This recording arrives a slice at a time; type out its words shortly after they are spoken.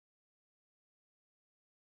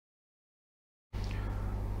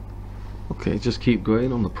Okay, just keep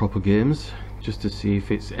going on the proper games just to see if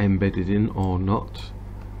it's embedded in or not.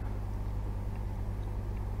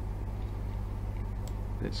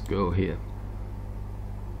 Let's go here.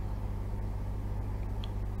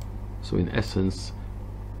 So in essence,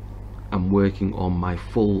 I'm working on my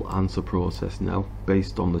full answer process now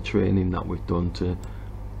based on the training that we've done to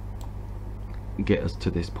get us to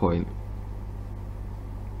this point.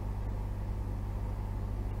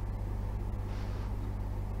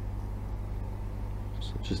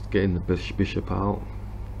 So just getting the bishop out,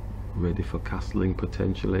 ready for castling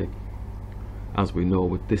potentially. As we know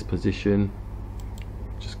with this position,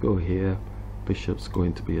 just go here, bishop's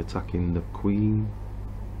going to be attacking the queen.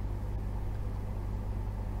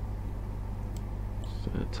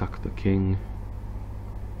 So attack the king.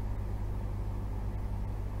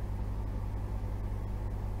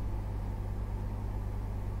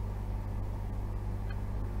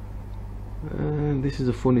 And this is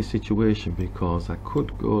a funny situation because I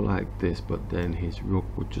could go like this, but then his rook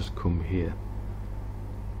would just come here.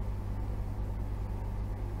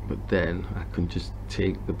 But then I can just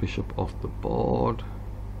take the bishop off the board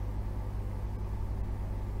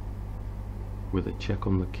with a check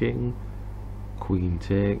on the king. Queen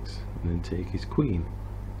takes, and then take his queen.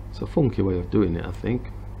 It's a funky way of doing it, I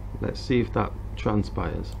think. Let's see if that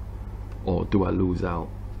transpires, or do I lose out?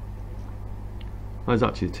 I was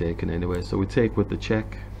actually taken anyway, so we take with the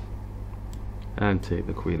check and take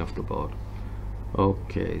the queen off the board.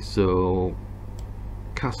 Okay, so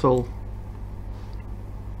castle.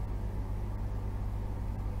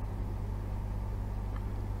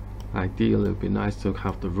 Ideally, it would be nice to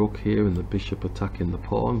have the rook here and the bishop attacking the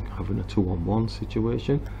pawn, having a 2-on-1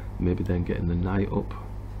 situation. Maybe then getting the knight up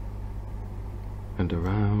and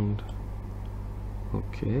around.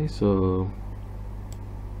 Okay, so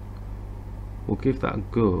we'll give that a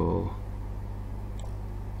go.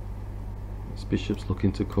 This bishop's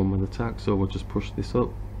looking to come and attack, so we'll just push this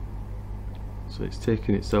up. So it's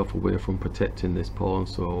taking itself away from protecting this pawn,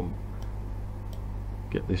 so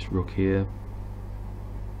get this rook here.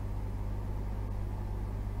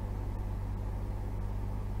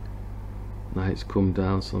 Knight's come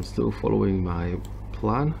down, so I'm still following my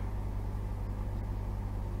plan.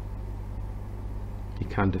 He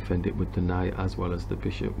can defend it with the knight as well as the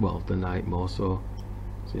bishop, well, the knight more so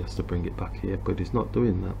he has to bring it back here, but he's not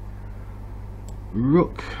doing that.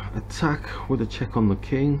 Rook attack with a check on the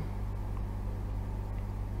king.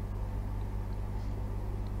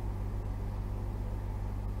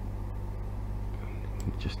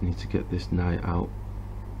 We just need to get this knight out.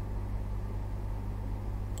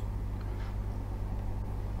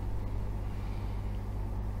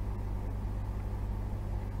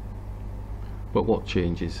 But what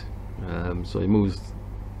changes? So he moves,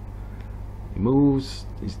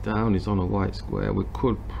 he's down, he's on a white square. We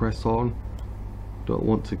could press on. Don't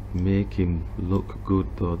want to make him look good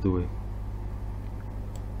though, do we?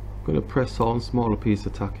 Gonna press on, smaller piece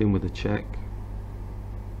attacking with a check.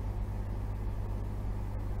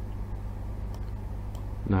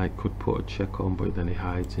 Knight could put a check on, but then he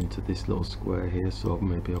hides into this little square here, so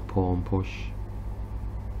maybe a pawn push.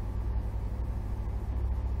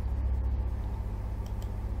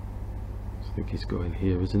 I think he's going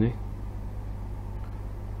here, isn't he?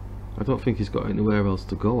 I don't think he's got anywhere else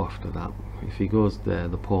to go after that. If he goes there,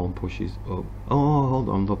 the pawn pushes up. Oh, hold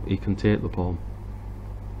on, look, he can take the pawn.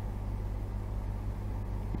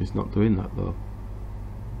 He's not doing that though.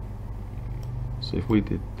 So if we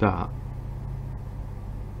did that,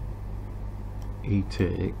 he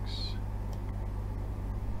takes,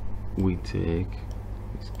 we take,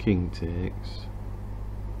 his king takes,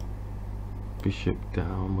 bishop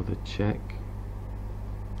down with a check.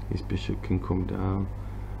 His bishop can come down.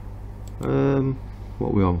 What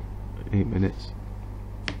are we on? 8 minutes.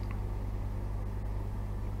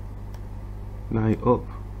 Knight up.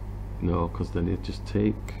 No, because then he'd just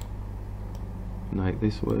take knight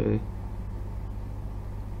this way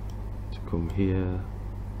to come here.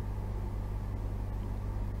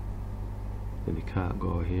 Then he can't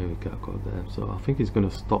go here, he can't go there. So I think he's going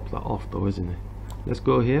to stop that off though, isn't he? Let's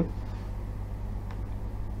go here.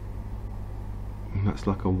 That's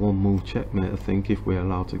like a 1-move checkmate, I think, if we're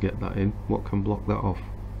allowed to get that in. What can block that off?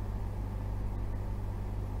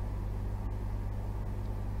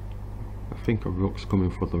 I think a rook's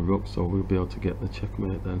coming for the rook, so we'll be able to get the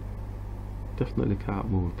checkmate then. Definitely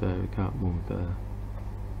can't move there, we can't move there.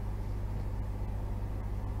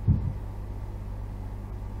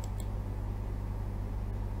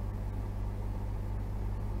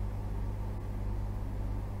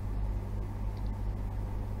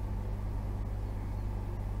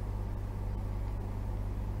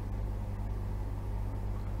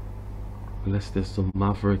 unless there's some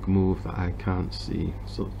maverick move that I can't see,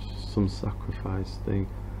 so some sacrifice thing,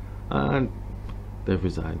 and they've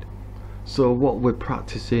resigned. So what we're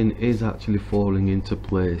practicing is actually falling into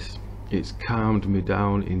place. It's calmed me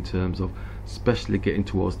down in terms of especially getting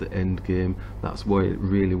towards the end game. That's where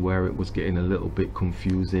it was getting a little bit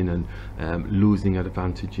confusing and losing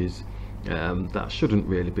advantages that shouldn't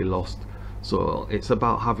really be lost. So it's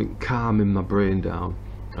about calming my brain down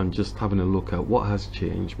and just having a look at what has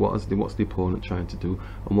changed, what's the opponent trying to do,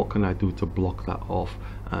 and what can I do to block that off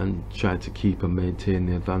and try to keep and maintain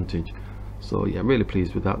the advantage. So yeah, really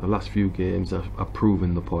pleased with that. The last few games are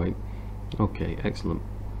proving the point. Okay, excellent.